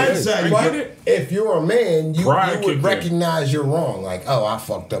in hindsight, I but- get it. If you're a man, you Pride would kicked in. recognize you're wrong. Like, oh, I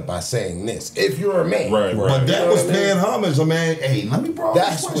fucked up by saying this. If you're a man. Right, But right. that You know was what I mean? paying homage. I mean, hey, let me borrow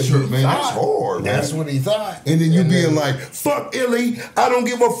That's this what he sweatshirt, man. thought. That's hard, man. That's what he thought. And then you being then- like, fuck Illy, I don't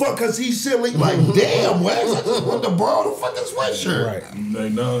give a fuck because he's silly. Like, damn, Wax, I just wanted to borrow the fucking sweatshirt. Right.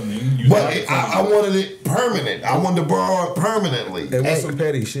 Like, no, nigga, you But not- I wanted it permanent. I wanted to borrow it permanently. It was Hey. some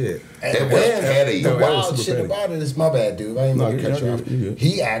petty shit. And It was then petty. the No, it was wild super shit petty. about it is my bad, dude. I ain't No, mean to you're cut you good, off. you're good.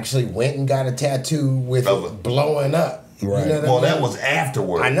 He actually went and got a tattoo with Of it it. blowing up. Right. You know what Well, I mean? that was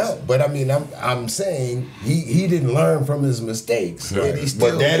afterwards. I know, but I mean, I'm saying he didn't learn from his mistakes. Right. And he still,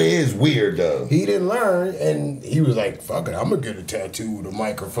 But that is weird, though. he didn't learn, and he was like, "Fuck it, I'm gonna get a tattoo with a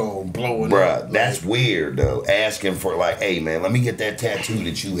microphone blowing Bruh, up." that's weird, though. Asking for, like, hey, man, let me get that tattoo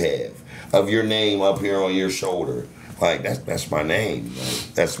that you have of your name up here on your shoulder. Like, that's my name.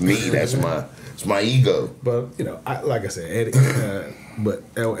 Like, that's me. It's my ego. But you know, like I said, Eddie, but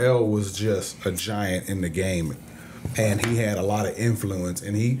LL was just a giant in the game, and he had a lot of influence,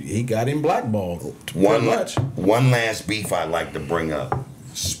 and he got him blackballed. One, Pretty much. one last beef I'd like to bring up.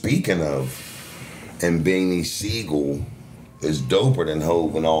 Speaking of, and Beanie Siegel is doper than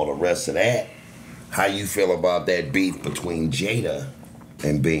Hove and all the rest of that. How you feel about that beef between Jada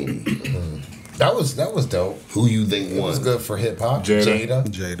and Beanie? That was dope. Who you think It won? was good for hip hop. Jada.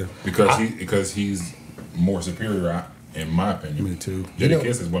 Jada. Jada. because he's more superior, in my opinion. Me too. Jada You know-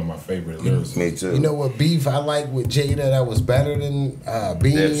 Kiss is one of my favorite lyricists. Me too. You know what beef I like with Jada that was better than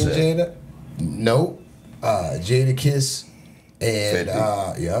Beanie That's and it. Jada? Nope. Jada Kiss and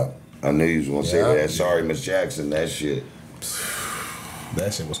 50. yep. I knew you was gonna say Yeah. that. Sorry, Miss Jackson. That shit.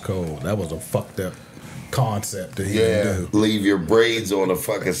 That shit was cold. That was a fucked up concept to Yeah. even do. Leave your braids on the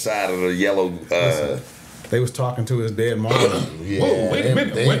fucking side of the yellow. They was talking to his dead mom. Yeah, Whoa, wait a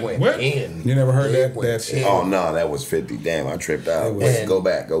minute. They Wait, went what? in. You never heard They that went shit? in. Oh no, that was 50. Damn, I tripped out. It was- Wait, go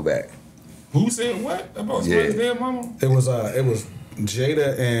back. Who said what about Yeah. his dead mama? It was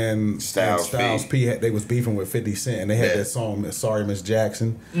Jada and Styles P. They was beefing with 50 Cent, and they had Yeah. that song "Sorry Miss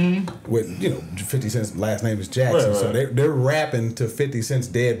Jackson" with 50 Cent's last name is Jackson, Right, so right. they're rapping to 50 Cent's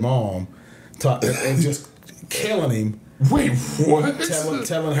dead mom, and just killing him. Wait, what?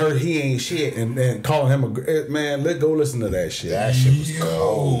 Telling her he ain't shit and calling him man. Go listen to that shit. That shit was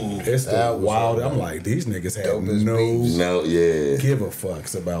cold. It's the That was wild. dope. I'm like, these niggas had Dope as no beats. No, yeah. give a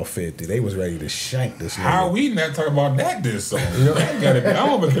fucks about 50. They was ready to shank this nigga. How we not talking about this song? That gotta be, I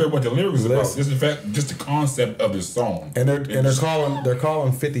don't even care what the lyrics about. Just the fact, just the concept of the song. And they're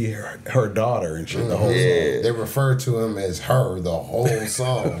calling 50 her daughter and shit the whole Yeah. They referred to him as her the whole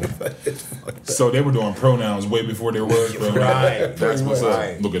song. So they were doing pronouns way before there was pronouns. Right. That's what's up.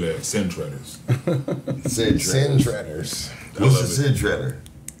 Right. Look at that, sin treaders. Sid Sin Shredder. Treaders. What's love the Sid Shredder?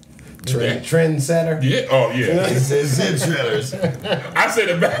 Trendsetter. Yeah. Oh yeah. He said Sid Shredders. I said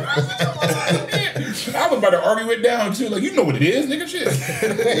it back. I was about to argue it down too. Like, you know what it is, nigga. Shit.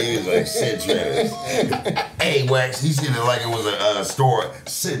 He was like Sid Shredders. Hey, Wax, he said it like it was a store.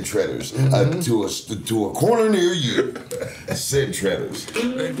 Sid Shredders. To a corner near you. Sid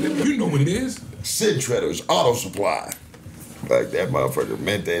Shredders. You know what it is. Sid Shredders. Auto Supply. Like that motherfucker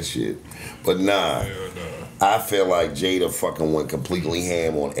meant that shit. But nah. I feel like Jada fucking went completely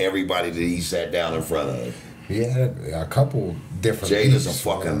ham on everybody that he sat down in front of. He had a couple different. Jada's a beats,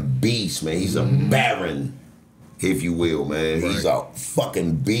 fucking beast, man. He's a baron, if you will, man. He's a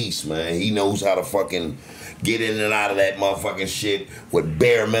fucking beast, man. He knows how to fucking get in and out of that motherfucking shit with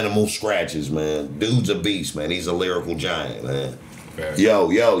bare minimal scratches, man. Dude's a beast, man. He's a lyrical giant, man. Fact. Yo,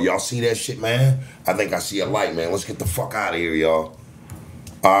 y'all see that shit, man? I think I see a light, man. Let's get the fuck out of here, y'all.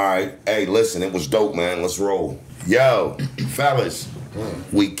 All right. Hey, listen, it was dope, man. Let's roll. Yo, fellas,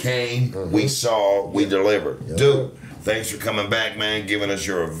 we came, we saw, we delivered. Dude, thanks for coming back, man, giving us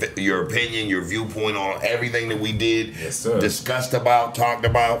your opinion, your viewpoint on everything that we did, Yes, sir. discussed about, talked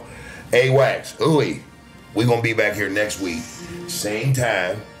about. Hey, Wax, ooey, We're gonna be back here next week. Same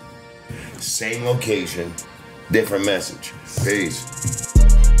time, same location, different message. Peace.